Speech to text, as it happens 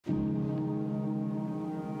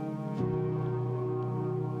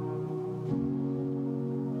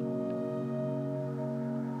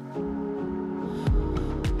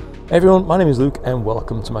Hey everyone, my name is Luke and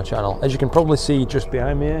welcome to my channel. As you can probably see just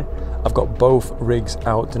behind me here, I've got both rigs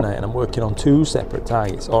out tonight and I'm working on two separate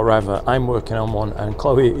targets, or rather I'm working on one and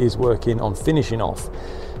Chloe is working on finishing off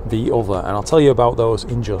the other, and I'll tell you about those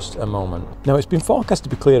in just a moment. Now, it's been forecast to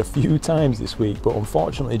be clear a few times this week, but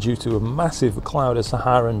unfortunately due to a massive cloud of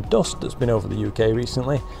Saharan dust that's been over the UK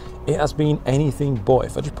recently, it has been anything but.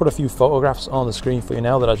 If I just put a few photographs on the screen for you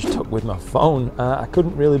now that I just took with my phone, I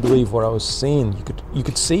couldn't really believe what I was seeing. You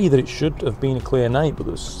could see that it should have been a clear night, but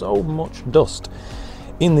there was so much dust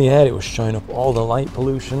in the air. It was showing up all the light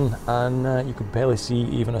pollution, and you could barely see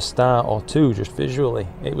even a star or two just visually.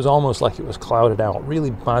 It was almost like it was clouded out.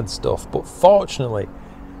 Really bad stuff, but fortunately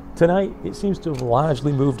tonight it seems to have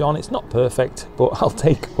largely moved on. It's not perfect, but I'll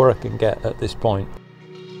take what I can get at this point.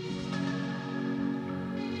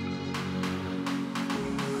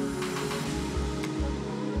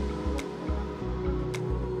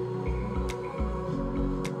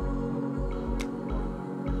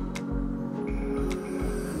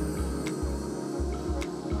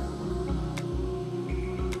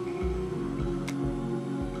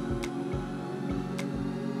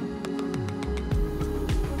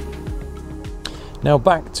 Now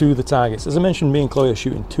back to the targets. As I mentioned, me and Chloe are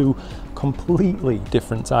shooting two completely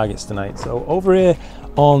different targets tonight. So over here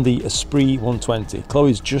on the Esprit 120,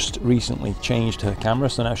 Chloe's just recently changed her camera,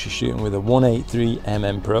 so now she's shooting with a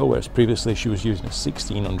 183mm Pro, whereas previously she was using a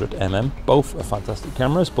 1600mm. Both are fantastic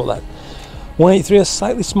cameras, but that 183 has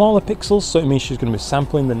slightly smaller pixels, so it means she's going to be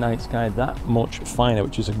sampling the night sky that much finer,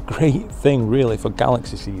 which is a great thing really for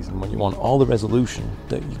Galaxy season when you want all the resolution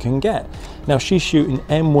that you can get. Now she's shooting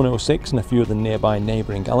M106 and a few of the nearby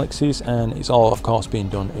neighbouring Galaxies, and it's all of course being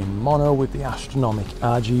done in mono with the astronomical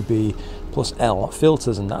RGB plus L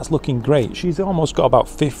filters, and that's looking great. She's almost got about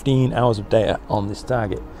 15 hours of data on this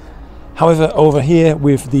target. However, over here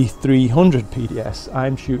with the 300 PDS,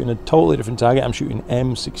 I'm shooting a totally different target. I'm shooting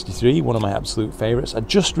M63, one of my absolute favourites. I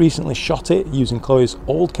just recently shot it using Chloe's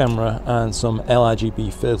old camera and some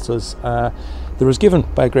LRGB filters that was given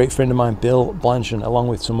by a great friend of mine, Bill Blanchard, along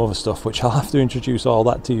with some other stuff, which I'll have to introduce all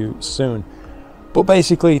that to you soon. But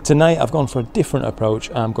basically, tonight I've gone for a different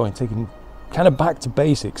approach. I'm taking kind of back to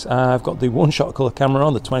basics. I've got the one-shot color camera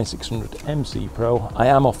on, the 2600 MC Pro. I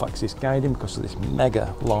am off-axis guiding because of this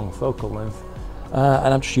mega long focal length,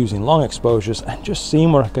 and I'm just using long exposures and just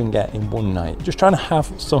seeing what I can get in one night. Just trying to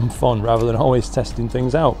have some fun rather than always testing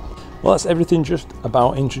things out. Well, that's everything just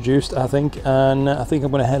about introduced, I think, and I think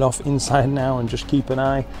I'm going to head off inside now and just keep an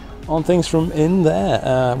eye on things from in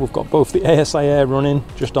there. We've got both the ASI Air running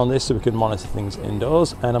just on this so we can monitor things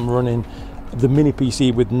indoors, and I'm running the mini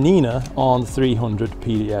PC with Nina on 300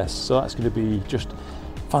 PDS, so that's going to be just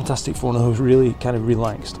fantastic for one of those really kind of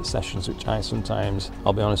relaxed sessions, which I sometimes,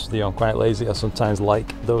 I'll be honest with you, I'm quite lazy. I sometimes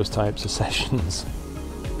like those types of sessions.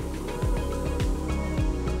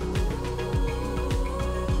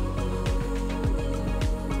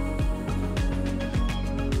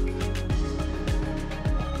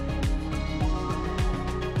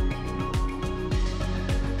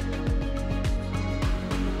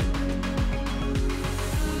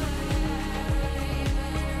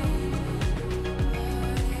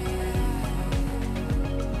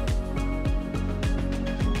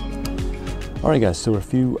 Alright guys, so we're a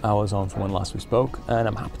few hours on from when last we spoke, and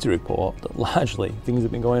I'm happy to report that largely things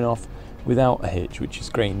have been going off without a hitch, which is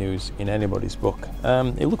great news in anybody's book.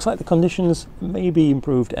 It looks like the conditions may be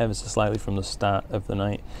improved ever so slightly from the start of the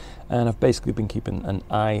night, and I've basically been keeping an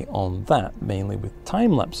eye on that, mainly with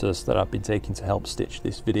time lapses that I've been taking to help stitch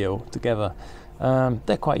this video together.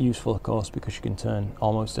 They're quite useful of course, because you can turn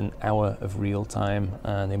almost an hour of real time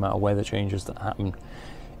and the amount of weather changes that happen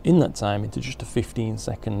in that time into just a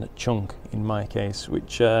 15-second chunk in my case,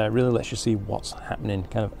 which really lets you see what's happening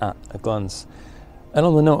kind of at a glance. And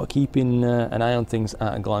on the note of keeping an eye on things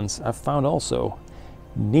at a glance, I've found also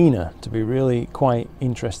Nina to be really quite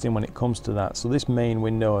interesting when it comes to that. So this main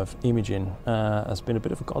window of imaging has been a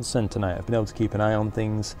bit of a godsend tonight. I've been able to keep an eye on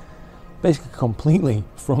things basically completely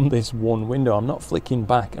from this one window. I'm not flicking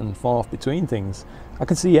back and forth between things. I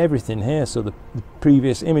can see everything here, so the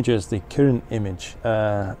previous images, the current image,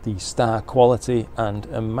 the star quality and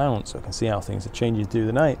amount, so I can see how things are changing through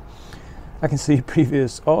the night. I can see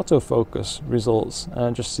previous autofocus results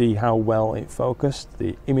and just see how well it focused,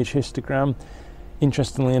 the image histogram.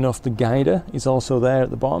 Interestingly enough, the guider is also there at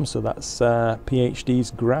the bottom, so that's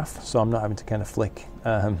PhD's graph, so I'm not having to kind of flick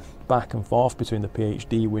back and forth between the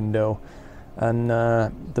PhD window and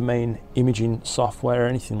the main imaging software or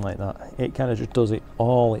anything like that. It kind of just does it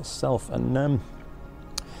all itself. And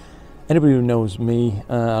anybody who knows me,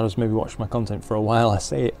 has maybe watched my content for a while, I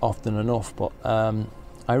say it often enough, but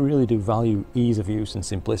I really do value ease of use and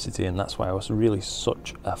simplicity, and that's why I was really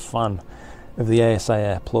such a fan of the ASI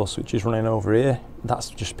Air Plus, which is running over here. That's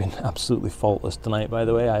just been absolutely faultless tonight, by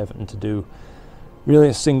the way. I haven't had to do really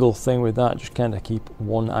a single thing with that, just kind of keep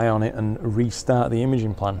one eye on it and restart the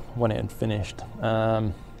imaging plan when it had finished.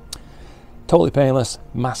 Totally painless,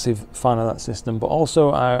 massive fan of that system, but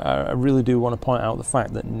also I really do want to point out the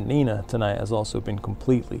fact that Nina tonight has also been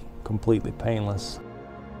completely painless.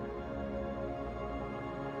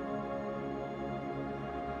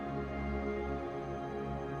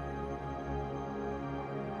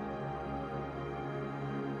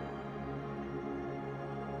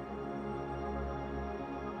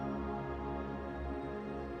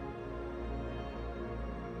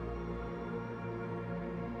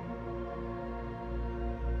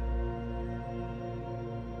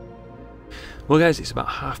 Well guys, it's about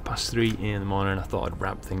 3:30 in the morning. I thought I'd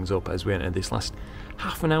wrap things up as we enter this last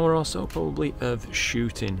half an hour or so probably of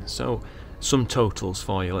shooting. So some totals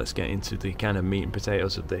for you. Let's get into the kind of meat and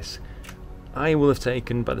potatoes of this. I will have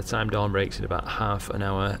taken, by the time dawn breaks in about half an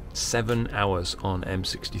hour, 7 hours on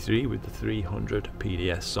M63 with the 300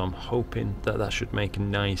 PDS, so I'm hoping that that should make a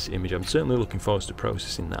nice image. I'm certainly looking forward to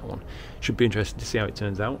processing that one. Should be interesting to see how it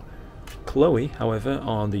turns out. Chloe, however,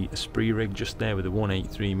 on the Esprit rig just there with the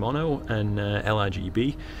 183 mono and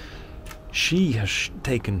LRGB, she has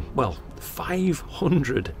taken, well,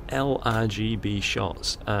 500 LRGB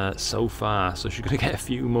shots so far, so she's going to get a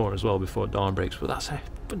few more as well before dawn breaks, but that's a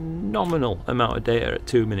phenomenal amount of data at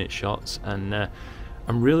 2-minute shots, and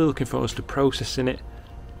I'm really looking forward to processing it.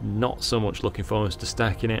 Not so much looking forward to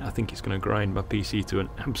stacking it. I think it's going to grind my PC to an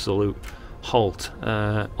absolute halt,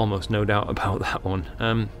 almost no doubt about that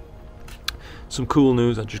one. Some cool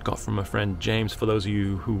news I just got from my friend James. For those of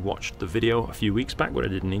you who watched the video a few weeks back where I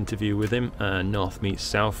did an interview with him, North meets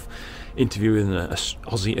South, interviewing an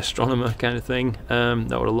Aussie astronomer kind of thing. That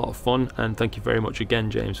was a lot of fun, and thank you very much again,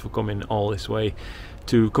 James, for coming all this way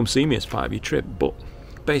to come see me as part of your trip. But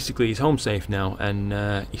basically he's home safe now,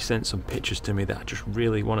 and he sent some pictures to me that I just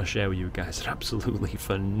really want to share with you guys. They're absolutely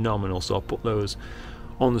phenomenal, so I'll put those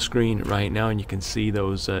on the screen right now, and you can see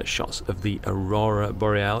those shots of the Aurora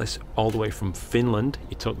Borealis all the way from Finland.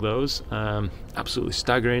 He took those, absolutely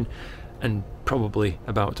staggering, and probably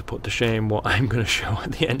about to put to shame what I'm going to show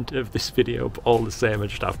at the end of this video, but all the same I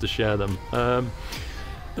just have to share them.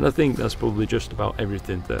 And I think that's probably just about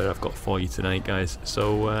everything that I've got for you tonight, guys.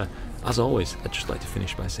 So as always, I'd just like to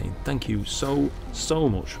finish by saying thank you so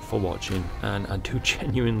much for watching, and I do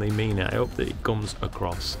genuinely mean it. I hope that it comes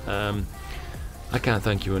across. I can't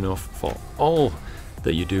thank you enough for all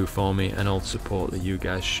that you do for me and all the support that you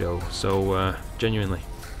guys show. So genuinely,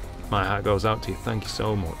 my heart goes out to you. Thank you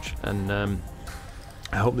so much, and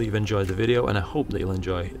I hope that you've enjoyed the video, and I hope that you'll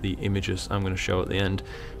enjoy the images I'm going to show at the end.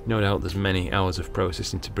 No doubt there's many hours of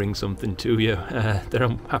processing to bring something to you that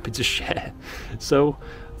I'm happy to share. So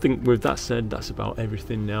I think with that said, that's about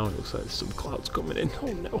everything now. It looks like there's some clouds coming in. Oh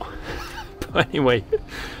no. But anyway,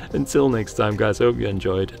 until next time guys, I hope you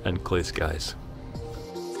enjoyed, and clear skies.